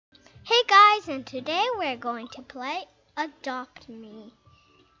Hey guys, and today we're going to play Adopt Me.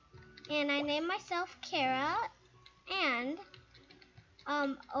 And I named myself Kara, and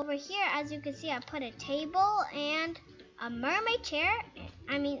over here, as you can see, I put a table and a mermaid chair,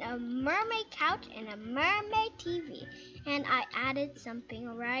 a mermaid couch and a mermaid TV. And I added something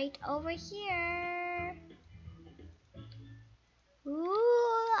right over here.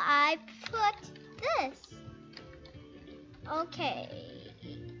 Ooh, I put this. Okay,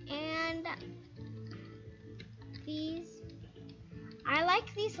 and I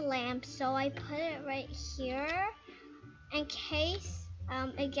like these lamps, so I put it right here in case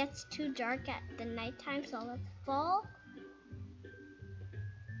it gets too dark at the nighttime. So let's fall,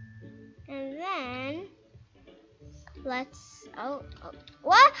 and then let's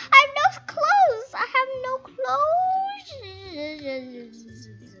what? I have no clothes. I have no clothes.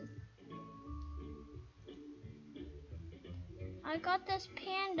 I got this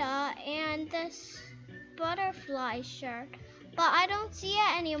panda and this butterfly shirt, but I don't see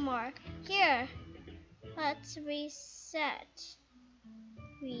it anymore. Here, let's reset.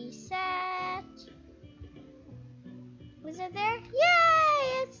 Reset. Was it there?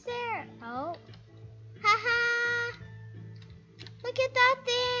 Yay, it's there. Oh, haha. Look at that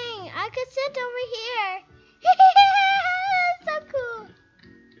thing. I could sit over here. So cool.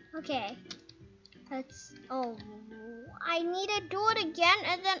 Okay, let's, I need to do it again,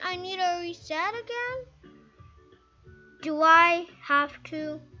 and then I need to reset again. Do I have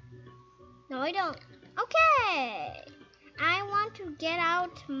to? No, I don't. Okay. I want to get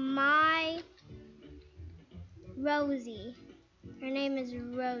out my Rosie. Her name is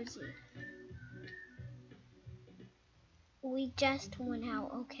Rosie. We just went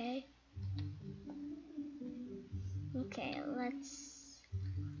out, okay? Okay,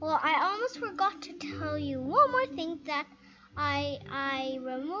 well, I almost forgot to tell you one more thing, that I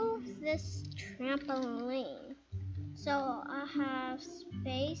removed this trampoline. So I have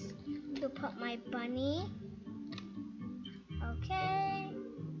space to put my bunny. Okay.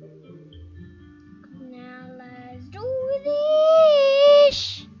 Now let's do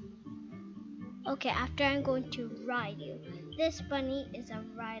this. Okay, after I'm going to ride you. This bunny is a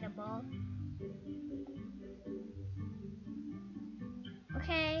rideable.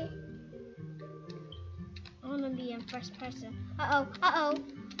 Okay. I want to be in first person.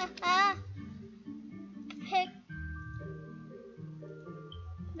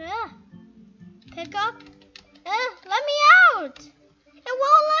 Pick up. Let me out. It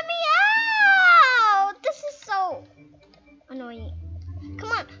won't let me out. This is so annoying.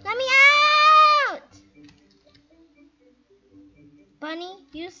 Come on, let me out. Bunny,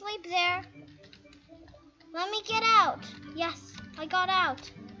 you sleep there. Let me get out. Yes, I got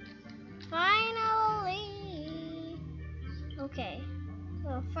out. Finally. Okay.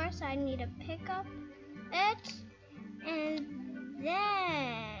 Well, first I need to pick up it, and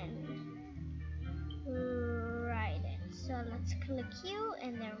then ride it. So let's click you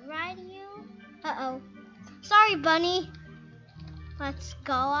and then ride you. Sorry, bunny. Let's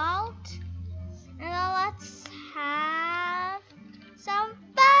go out and then let's have some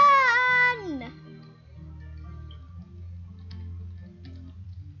fun.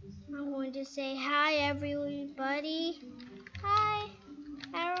 I'm going to say hi, everybody. Hi,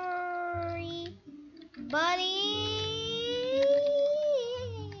 everybody.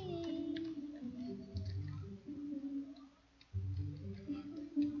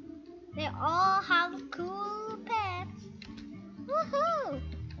 They all have cool pets. Woohoo!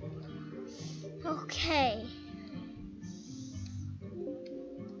 Okay.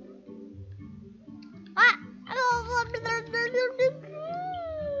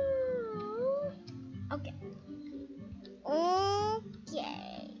 Okay.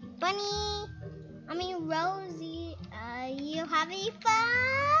 Okay. Bunny. Rosie. You having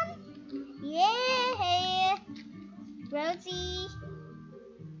fun? Yeah. Rosie.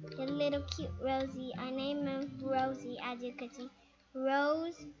 The little cute Rosie. I named him Rosie, as you can see.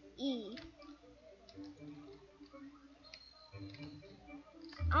 Rose E.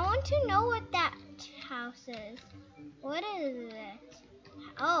 I want to know what that house is. What is it?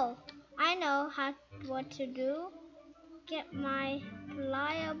 Oh, I know what to do. Get my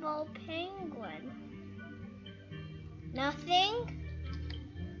flyable penguin. Nothing?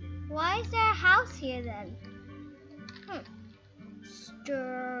 Why is there a house here then? Strange.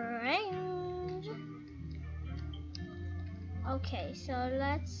 Okay, so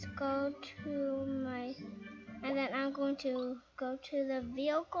let's go to my, and then I'm going to go to the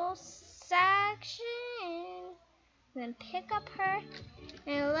vehicle section, then pick up her,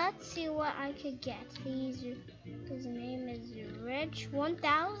 and let's see what I could get. His name is Rich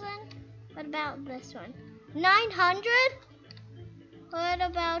 1000. What about this one? 900? What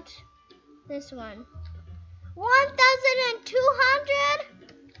about this one? 1,200?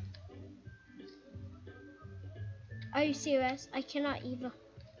 Are you serious? I cannot even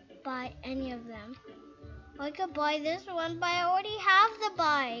buy any of them. I could buy this one, but I already have the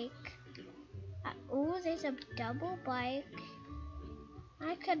bike. Oh, there's a double bike.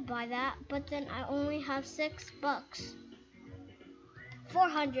 I could buy that, but then I only have $6.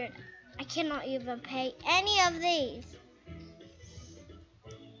 400. I cannot even pay any of these.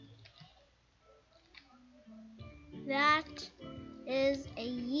 That is a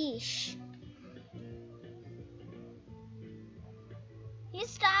yeesh.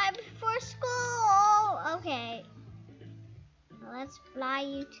 It's time for school. Okay. Let's fly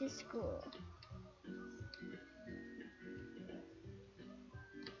you to school.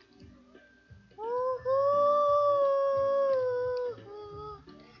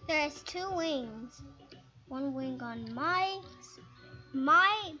 There's 2 wings. 1 wing on my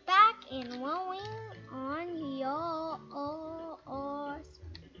back and 1 wing on yours.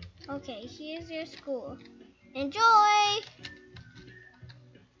 Okay, here's your school. Enjoy!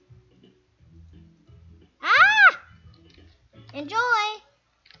 Enjoy!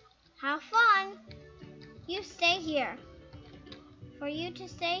 Have fun! You stay here. For you to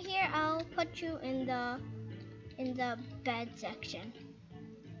stay here, I'll put you in the bed section.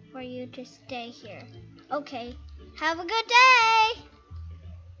 For you to stay here. Okay. Have a good day!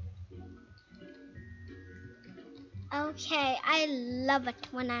 Okay, I love it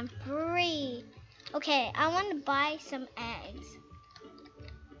when I'm free. Okay, I want to buy some eggs.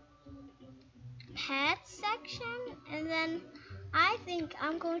 Pet section, and then I think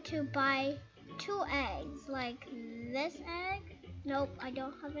I'm going to buy 2 eggs, like this egg. Nope, I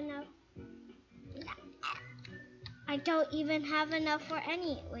don't have enough. I don't even have enough for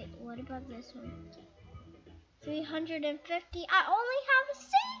any. Wait, what about this one? 350. I only have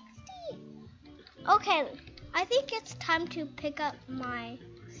 60. Okay, I think it's time to pick up my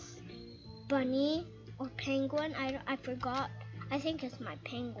bunny or penguin. I forgot. I think it's my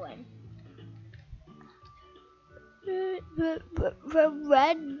penguin. Red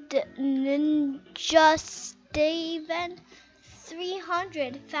Ninja Steven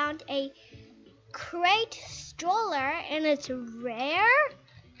 300 found a crate stroller and it's rare.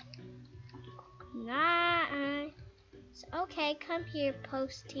 Nice. Okay, come here,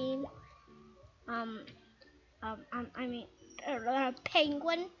 post team.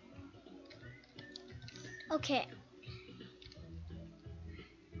 Penguin. Okay.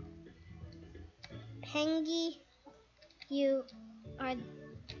 Pengy, you are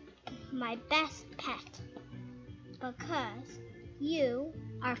my best pet because you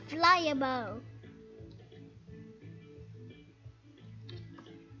are flyable.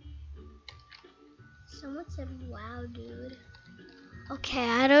 Someone said, wow, dude. Okay,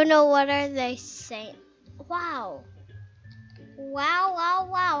 I don't know what are they saying. Wow. Wow, wow,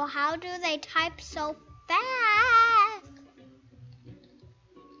 wow. How do they type so fast?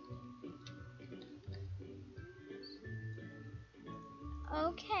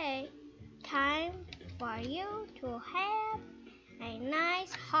 Okay, time for you to have a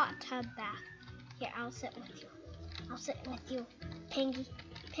nice hot tub bath. Here, I'll sit with you. I'll sit with you. Pengy,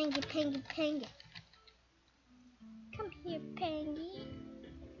 Pengy, Pengy, Pengy. Come here, Pengy.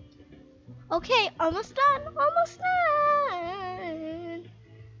 Okay, almost done, almost done.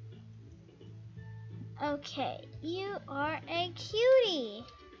 Okay, you are a cutie.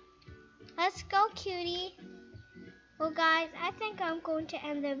 Let's go, cutie. Well, guys, I think I'm going to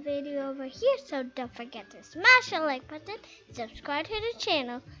end the video over here, so don't forget to smash the like button, subscribe to the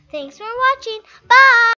channel. Thanks for watching. Bye!